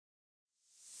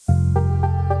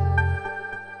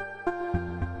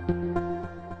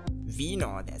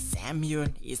Sam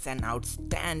Heughan is an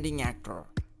outstanding actor.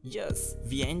 Yes,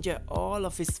 we enjoy all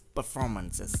of his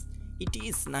performances. It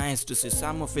is nice to see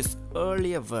some of his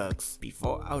earlier works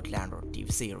before Outlander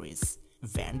TV series.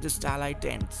 When the Starlight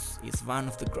Ends is one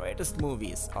of the greatest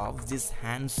movies of this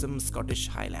handsome Scottish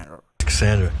Highlander.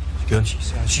 Sandra,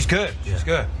 She's good. Yeah. She's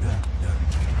good. Yeah.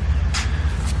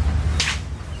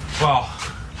 Well,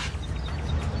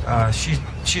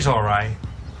 she's all right.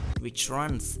 Which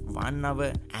runs 1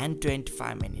 hour and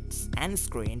 25 minutes and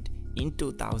screened in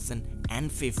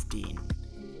 2015.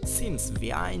 Since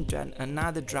we are into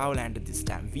another Droughtlander this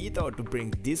time, we thought to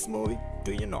bring this movie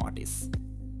to your notice.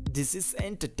 This is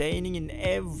entertaining in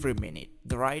every minute.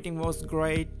 The writing was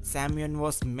great, Sam Heughan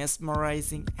was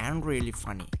mesmerizing and really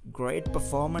funny. Great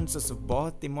performances of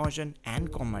both emotion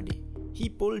and comedy. He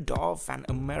pulled off an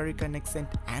American accent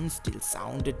and still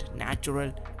sounded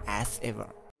natural as ever.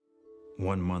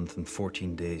 1 month and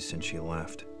 14 days since she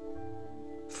left.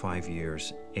 5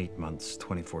 years, 8 months,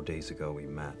 24 days ago we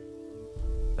met.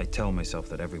 I tell myself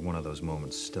that every one of those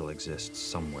moments still exists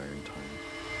somewhere in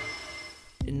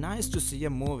time. Nice to see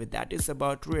a movie that is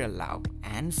about real love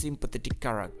and sympathetic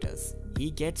characters.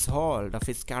 He gets hold of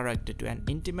his character to an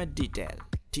intimate detail,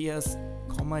 tears,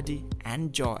 comedy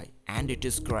and joy, and it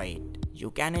is great. You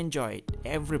can enjoy it,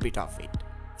 every bit of it.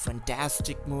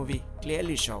 Fantastic movie,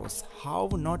 clearly shows how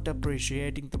not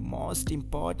appreciating the most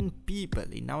important people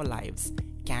in our lives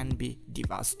can be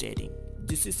devastating.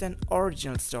 This is an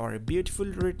original story,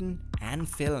 beautifully written and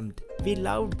filmed. We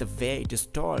loved the way it is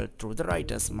told through the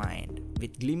writer's mind,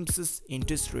 with glimpses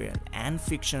into his real and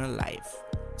fictional life.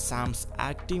 Sam's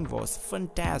acting was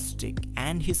fantastic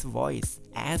and his voice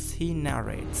as he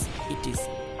narrates, it is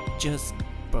just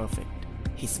perfect.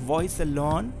 His voice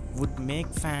alone would make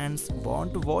fans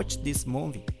want to watch this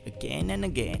movie again and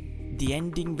again. The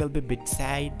ending will be a bit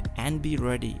sad and be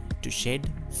ready to shed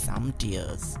some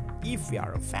tears. If you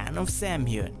are a fan of Sam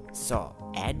Heughan, so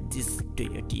add this to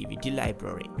your DVD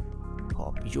library.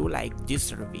 Hope you like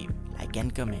this review, like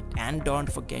and comment, and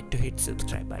don't forget to hit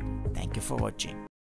subscribe button. Thank you for watching.